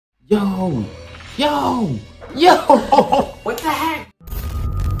Yo! What the heck?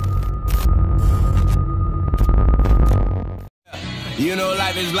 You know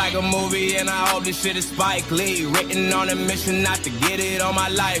life is like a movie and I hope this shit is Spike Lee. Written on a mission not to get it on my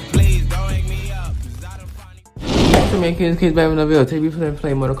life, please don't wake me up. Hey man, kids back with another video. Today we finna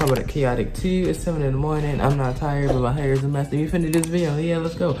play Mortal Kombat Kyng X2. It's 7 in the morning. I'm not tired, but my hair is a mess. Then we finna this video. Yeah,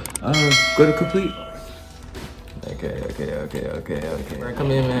 let's go. Go to complete. Okay. Right,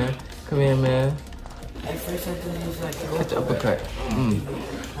 come in, man. At first I thought it was like Catch the uppercut.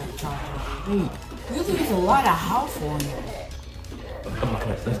 Wait, you think there's a lot of house on there?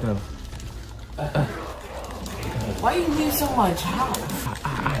 Uppercut, let's go. Why you need so much house?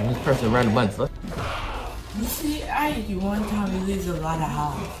 This person around the bunch. You see, I hit you one time, you lose a lot of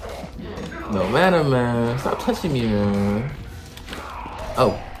house. No matter, man. Stop touching me, man.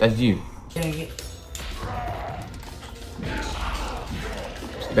 Oh, that's you. Dang it.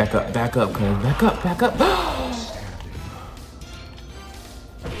 Back up, cuz. Back up.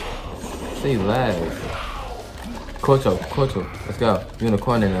 Say last. Kocho. Let's go. You're in the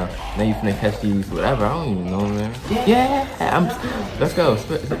corner now. Now you finna catch these, whatever. I don't even know, man. Yeah, let's go.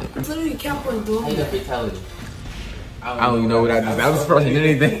 Literally Cowboy doing the fatality. I don't even know what I did. I was throwing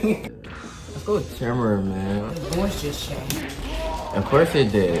anything. Let's go with Timber, man. The voice just changed. Of course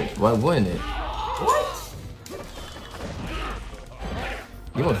it did. Why wouldn't it? What?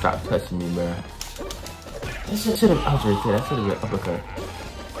 You won't stop touching me, bro. That should have, I was right there. That should have been uppercut.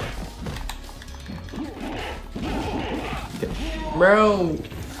 Bro,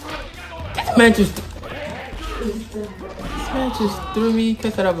 this man just threw me.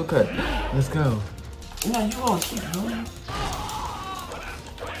 Catch that uppercut. Let's go. No, you won't keep doing it.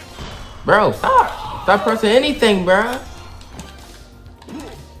 Bro, stop pressing anything, bro.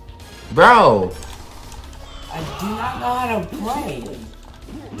 Bro, I do not know how to play.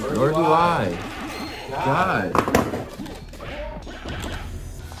 nor do I. God.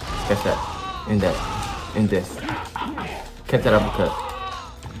 Catch that. In this. Catch that uppercut.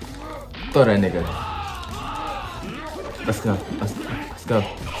 Throw that nigga. Let's go. Let's go.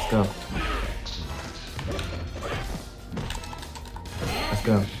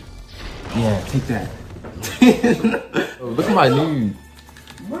 Yeah, take that. Oh, look at my nude.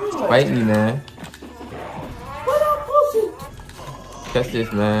 Fight me, man. What am I supposed to? Catch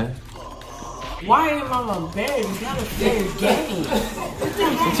this, man. Why am I a bear? It's not a fair game.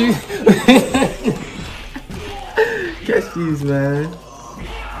 What you? Catch these, man.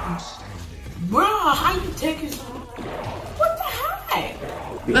 Bro, how you taking so? What the heck?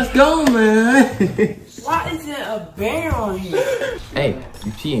 Let's go, man. Why is there a bear on here? Hey,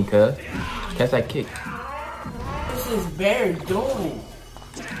 you cheating, cuz. Catch that kick. What's this bear doing?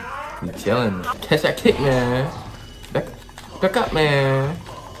 You chilling. Catch that kick, man. Back up, man.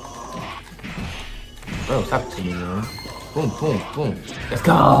 Bro, stop to me, man. Boom. Let's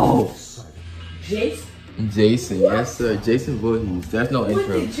go. Jason, yes sir. Jason Voorhees. That's no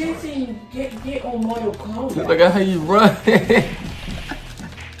intro. What did Jason get on Mortal Kombat? Look at how you run.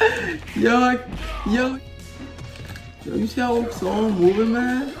 Yo, you see how I'm so moving,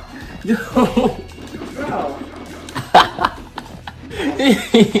 man? Yo. Bro.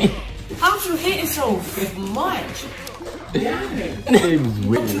 How's you hitting so much? Damage. It was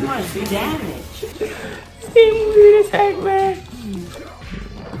weird. Too much damage. It was weird as heck, man.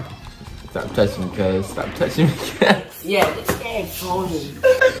 Stop touching me, cuz. Stop touching me, cuz. Yeah, this game's funny.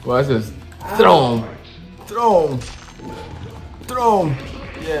 Watch this. Throw him.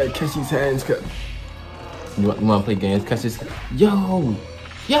 Yeah, catch these hands, cuz. You wanna play games? Catch this. Yo.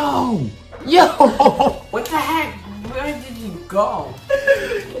 What the heck? Where did you go?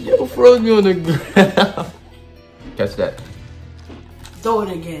 Yo, froze me on the ground. Catch that. Throw it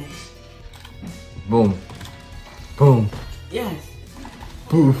again. Boom. Yes.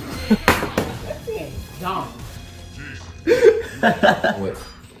 Poof. Dumb. What?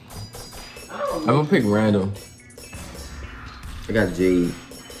 I'm gonna pick random. I got Jade.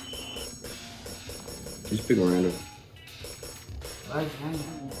 Just pick random.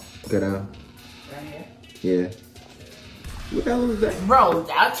 Get out. Right here? Yeah. What the hell is that? Bro,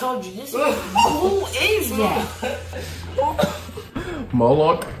 I told you this. Who is that?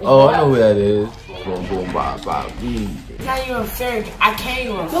 Moloch? Oh, I know who that is. Boom, bop. Now you're a fairy. I can't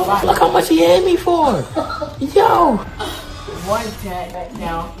even fly. Look how much he hit me for. Yo. One tap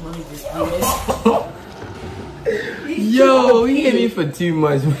now. Let me just do this. Yo, he hit me for too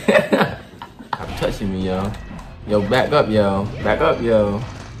much, man. Stop touching me, yo. Yo, back up, yo.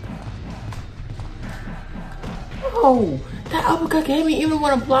 Oh, that uppercut can hit me even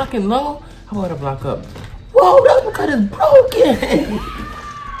when I'm blocking low. How about I block up? Whoa, that uppercut is broken.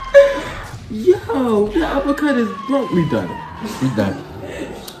 Yo, the uppercut is broke. We done. We done.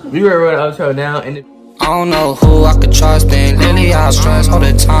 We ready to run the outro now, and I don't know who I could trust, and lately I stress all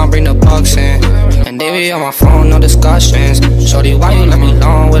the time, bring the bucks in. And they be on my phone, no discussions. Shorty, why you let me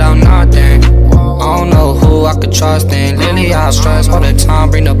alone without nothing? I don't know who I could trust, and lately I stress all the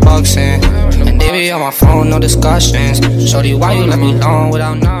time, bring the bucks in. And they be on my phone, no discussions. Shorty, why you let me alone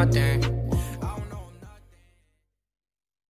without nothing?